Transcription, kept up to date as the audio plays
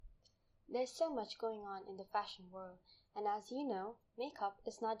There's so much going on in the fashion world, and as you know, makeup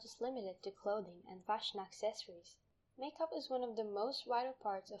is not just limited to clothing and fashion accessories. Makeup is one of the most vital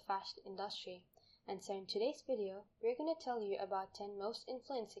parts of fashion industry, and so in today's video, we're going to tell you about 10 most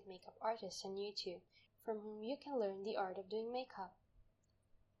influential makeup artists on YouTube, from whom you can learn the art of doing makeup.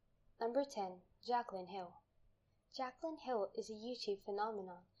 Number 10. Jaclyn Hill. Jaclyn Hill is a YouTube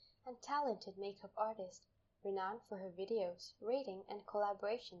phenomenon and talented makeup artist, renowned for her videos, rating, and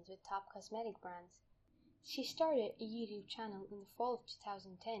collaborations with top cosmetic brands. She started a YouTube channel in the fall of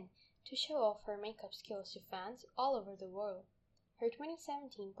 2010 to show off her makeup skills to fans all over the world. Her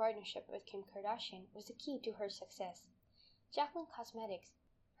 2017 partnership with Kim Kardashian was the key to her success. Jaclyn Cosmetics,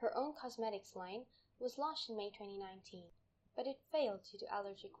 her own cosmetics line, was launched in May 2019, but it failed due to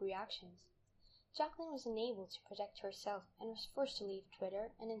allergic reactions. Jaclyn was unable to protect herself and was forced to leave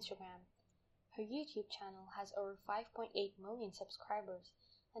Twitter and Instagram. Her YouTube channel has over 5.8 million subscribers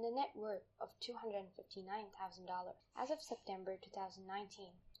and a net worth of $259,000 as of September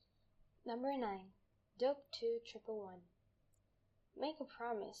 2019. Number 9. Dope2111. Makeup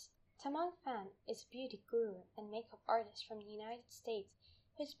promise. Tamang Fan is a beauty guru and makeup artist from the United States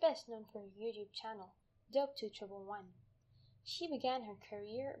who is best known for her YouTube channel, Dope2111. She began her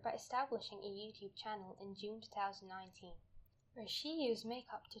career by establishing a YouTube channel in June 2019, where she used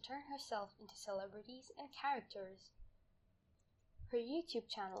makeup to turn herself into celebrities and characters. Her YouTube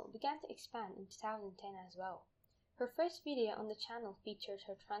channel began to expand in 2010 as well. Her first video on the channel featured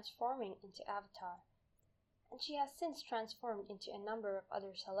her transforming into Avatar, and she has since transformed into a number of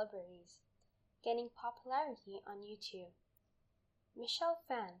other celebrities, gaining popularity on YouTube. Michelle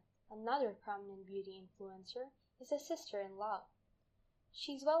Phan, another prominent beauty influencer, is a sister-in-law.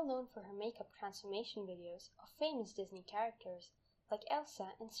 She's well known for her makeup transformation videos of famous Disney characters like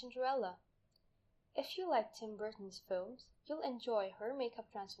Elsa and Cinderella. If you like Tim Burton's films, you'll enjoy her makeup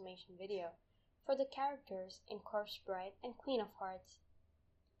transformation video for the characters in Corpse Bride and Queen of Hearts.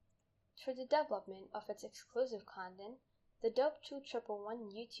 Through the development of its exclusive content, the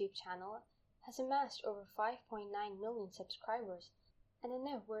Dope2111 YouTube channel has amassed over 5.9 million subscribers and a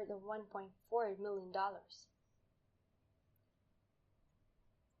net worth of $1.4 million.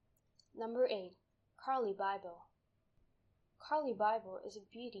 Number 8. Carly Bible. Carly Bible is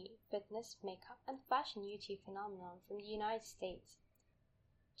a beauty, fitness, makeup, and fashion YouTube phenomenon from the United States.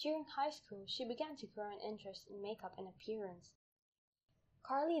 During high school, she began to grow an interest in makeup and appearance.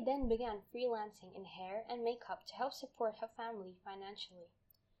 Carly then began freelancing in hair and makeup to help support her family financially.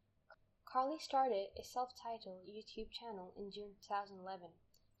 Carly started a self-titled YouTube channel in June 2011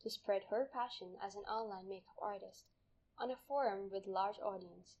 to spread her passion as an online makeup artist on a forum with a large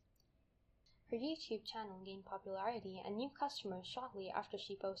audience. Her YouTube channel gained popularity and new customers shortly after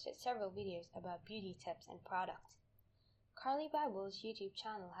she posted several videos about beauty tips and products. Carly Bible's YouTube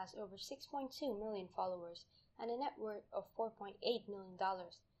channel has over 6.2 million followers and a net worth of $4.8 million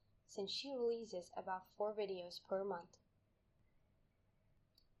since she releases about 4 videos per month.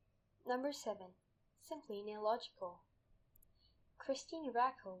 Number 7. Simply Nailogical. Christine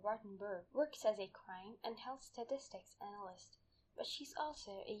Rackle-Wartenberg works as a crime and health statistics analyst, but she's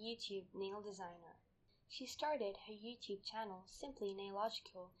also a YouTube nail designer. She started her YouTube channel Simply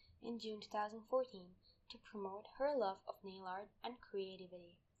Nailogical in June 2014 to promote her love of nail art and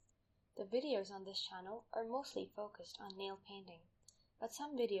creativity. The videos on this channel are mostly focused on nail painting, but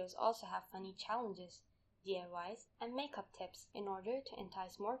some videos also have funny challenges, DIYs, and makeup tips in order to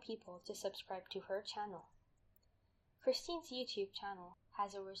entice more people to subscribe to her channel. Christine's YouTube channel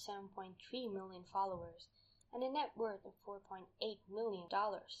has over 7.3 million followers and a net worth of $4.8 million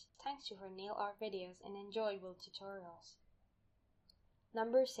thanks to her nail art videos and enjoyable tutorials.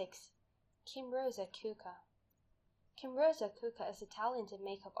 Number 6. Kimrosa Cuca. Kimrosa Cuca is a talented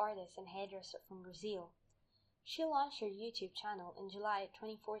makeup artist and hairdresser from Brazil. She launched her YouTube channel in July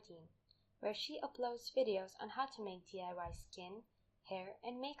 2014, where she uploads videos on how to make DIY skin, hair,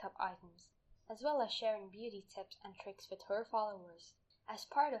 and makeup items, as well as sharing beauty tips and tricks with her followers. As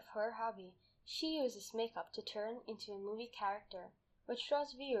part of her hobby, she uses makeup to turn into a movie character, which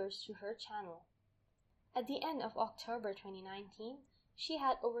draws viewers to her channel. At the end of October 2019, she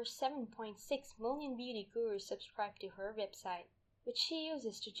had over 7.6 million beauty gurus subscribe to her website, which she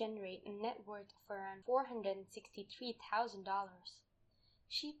uses to generate a net worth of around $463,000.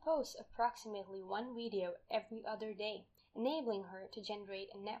 She posts approximately 1 video every other day, enabling her to generate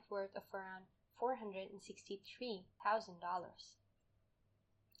a net worth of around $463,000.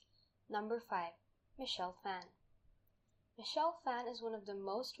 Number 5. Michelle Phan. Michelle Phan is one of the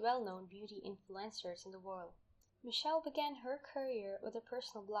most well-known beauty influencers in the world. Michelle began her career with a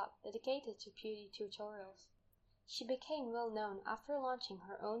personal blog dedicated to beauty tutorials. She became well known after launching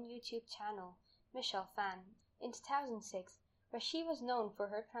her own YouTube channel, Michelle Fan, in 2006, where she was known for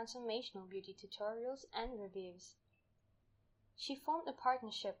her transformational beauty tutorials and reviews. She formed a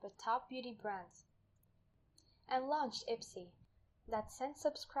partnership with top beauty brands and launched Ipsy, that sent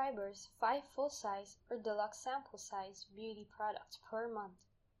subscribers 5 full-size or deluxe sample-size beauty products per month.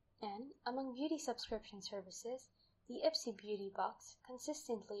 And among beauty subscription services, the Ipsy Beauty Box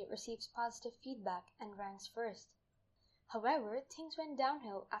consistently receives positive feedback and ranks first. However, things went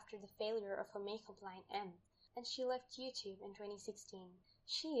downhill after the failure of her makeup line M, and she left YouTube in 2016.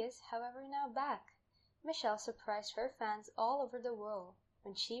 She is, however, now back. Michelle surprised her fans all over the world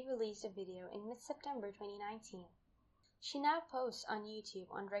when she released a video in mid-September 2019. She now posts on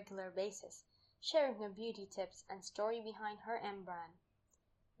YouTube on a regular basis, sharing her beauty tips and story behind her M brand.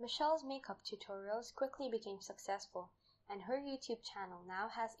 Michelle's makeup tutorials quickly became successful, and her YouTube channel now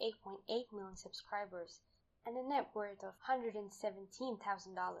has 8.8 million subscribers and a net worth of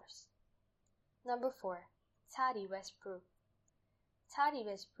 $117,000. Number 4. Tati Westbrook. Tati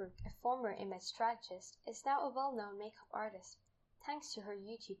Westbrook, a former image strategist, is now a well-known makeup artist, thanks to her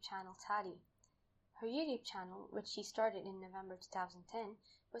YouTube channel Tati. Her YouTube channel, which she started in November 2010,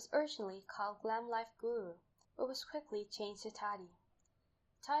 was originally called Glam Life Guru, but was quickly changed to Tati.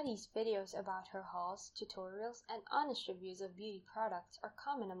 Tati's videos about her hauls, tutorials, and honest reviews of beauty products are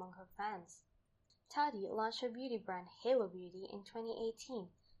common among her fans. Tati launched her beauty brand Halo Beauty in 2018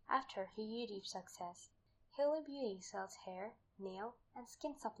 after her YouTube success. Halo Beauty sells hair, nail, and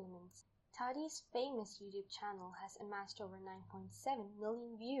skin supplements. Tati's famous YouTube channel has amassed over 9.7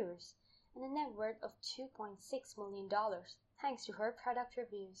 million viewers and a net worth of $2.6 million thanks to her product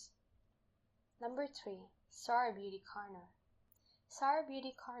reviews. Number 3. Sarah Beauty Corner. Sarah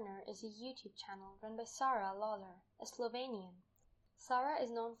Beauty Corner is a YouTube channel run by Sarah Lawler, a Slovenian. Sarah is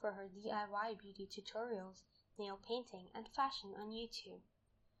known for her DIY beauty tutorials, nail painting, and fashion on YouTube.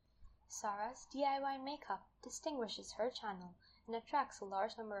 Sarah's DIY makeup distinguishes her channel and attracts a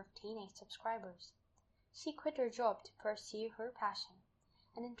large number of teenage subscribers. She quit her job to pursue her passion,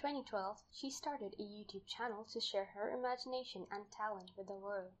 and in 2012 she started a YouTube channel to share her imagination and talent with the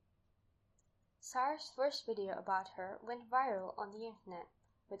world. Sarah's first video about her went viral on the internet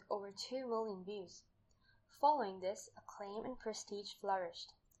with over 2 million views. Following this, acclaim and prestige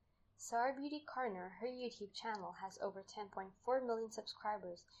flourished. Sarah Beauty Corner, her YouTube channel, has over 10.4 million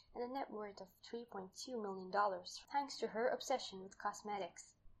subscribers and a net worth of $3.2 million thanks to her obsession with cosmetics.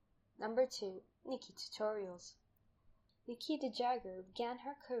 Number 2. Nikki Tutorials. Nikki the Jagger began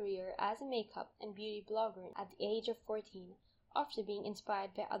her career as a makeup and beauty blogger at the age of 14 after being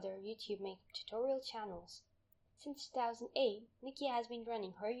inspired by other YouTube makeup tutorial channels. Since 2008, Nikki has been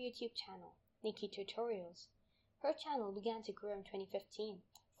running her YouTube channel, Nikki Tutorials. Her channel began to grow in 2015,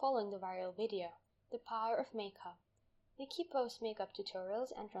 following the viral video, The Power of Makeup. Nikki posts makeup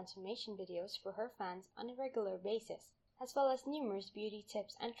tutorials and transformation videos for her fans on a regular basis, as well as numerous beauty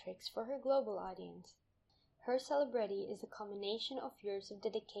tips and tricks for her global audience. Her celebrity is a combination of years of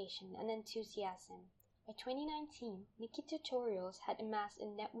dedication and enthusiasm. By 2019, Nikki Tutorials had amassed a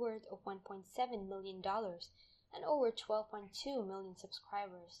net worth of $1.7 million and over 12.2 million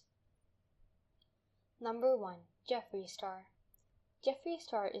subscribers. Number 1. Jeffree Star. Jeffree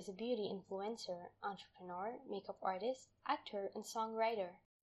Star is a beauty influencer, entrepreneur, makeup artist, actor, and songwriter.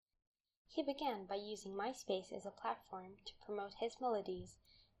 He began by using MySpace as a platform to promote his melodies,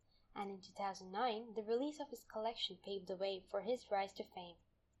 and in 2009, the release of his collection paved the way for his rise to fame.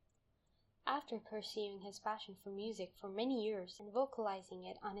 After pursuing his passion for music for many years and vocalizing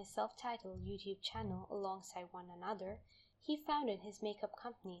it on his self-titled YouTube channel alongside one another, he founded his makeup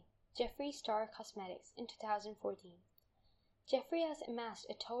company, Jeffree Star Cosmetics, in 2014. Jeffree has amassed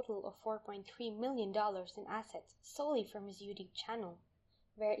a total of $4.3 million in assets solely from his YouTube channel,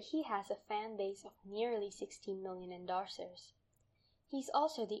 where he has a fan base of nearly 16 million endorsers. He's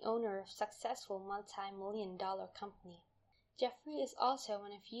also the owner of a successful multi-million-dollar company. Jeffree is also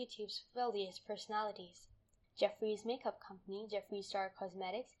one of YouTube's wealthiest personalities. Jeffree's makeup company, Jeffree Star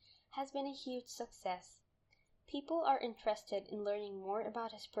Cosmetics, has been a huge success. People are interested in learning more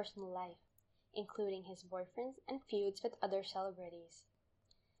about his personal life, including his boyfriends and feuds with other celebrities.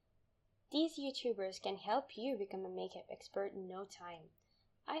 These YouTubers can help you become a makeup expert in no time.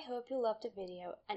 I hope you loved the video and